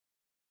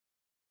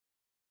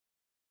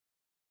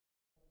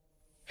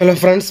Hello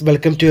friends,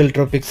 welcome to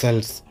Electro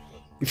Pixels.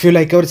 If you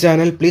like our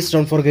channel, please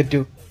don't forget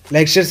to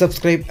like, share,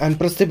 subscribe and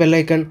press the bell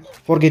icon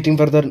for getting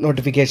further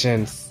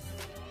notifications.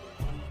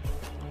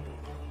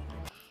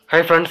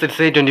 Hi friends, it's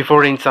a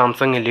 24-inch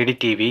Samsung LED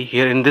TV.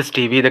 Here in this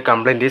TV, the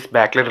complaint is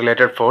backlight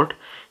related fault.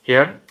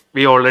 Here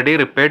we already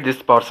repaired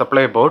this power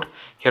supply board.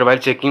 Here while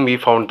checking we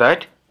found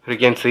that you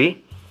can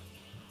see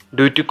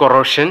due to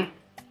corrosion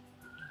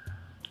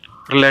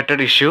related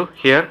issue,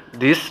 here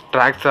these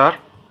tracks are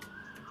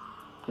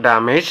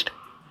damaged.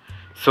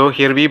 So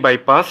here we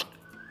bypassed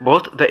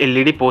both the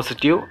LED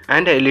positive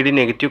and LED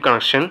negative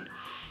connection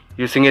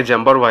using a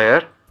jumper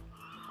wire.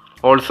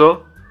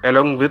 Also,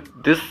 along with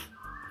this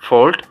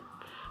fault,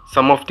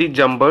 some of the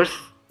jumpers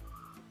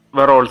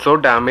were also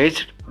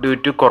damaged due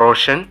to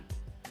corrosion.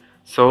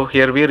 So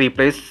here we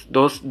replace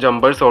those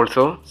jumpers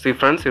also. See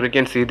friends, here you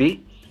can see the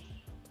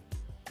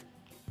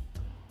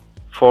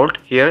fault.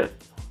 Here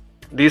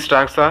these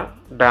tracks are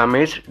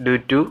damaged due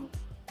to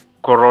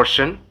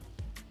corrosion.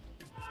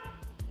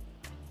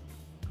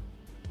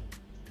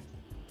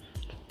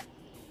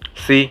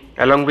 See,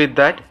 along with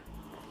that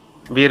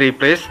we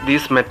replaced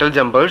these metal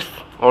jumpers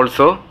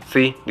also.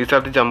 See, these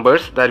are the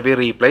jumpers that we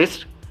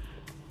replaced.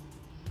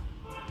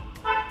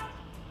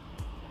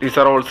 These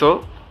are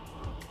also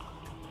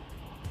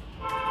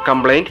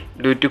complaint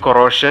due to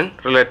corrosion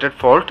related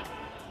fault.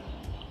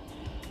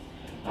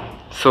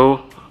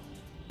 So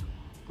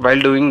while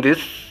doing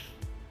this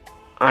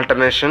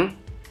alternation,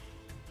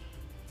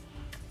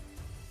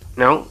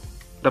 now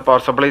the power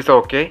supply is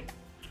okay.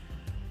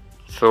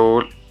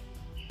 So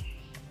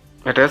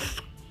let us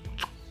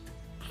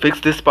fix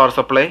this power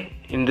supply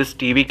in this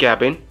TV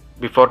cabin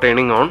before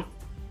turning on.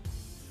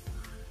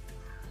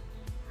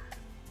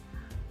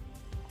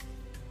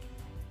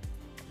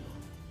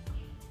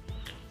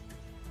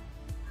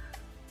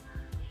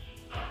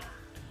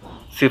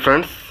 See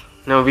friends,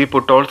 now we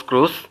put all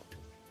screws.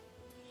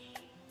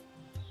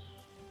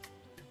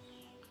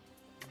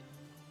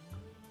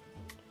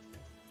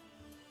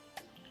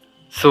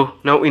 So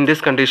now in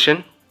this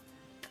condition,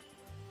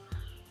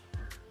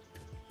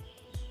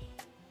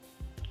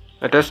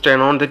 let us turn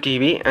on the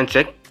TV and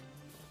check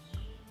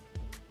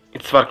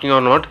it's working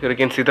or not. Here you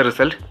can see the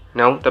result.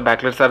 Now the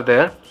backlights are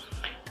there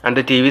and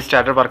the TV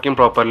started working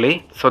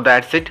properly. So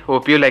that's it.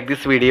 Hope you like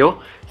this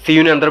video. See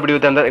you in another video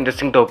with another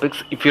interesting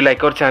topics. If you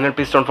like our channel,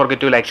 please don't forget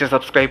to like, share,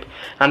 subscribe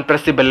and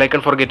press the bell icon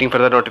for getting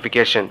further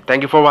notification.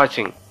 Thank you for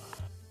watching.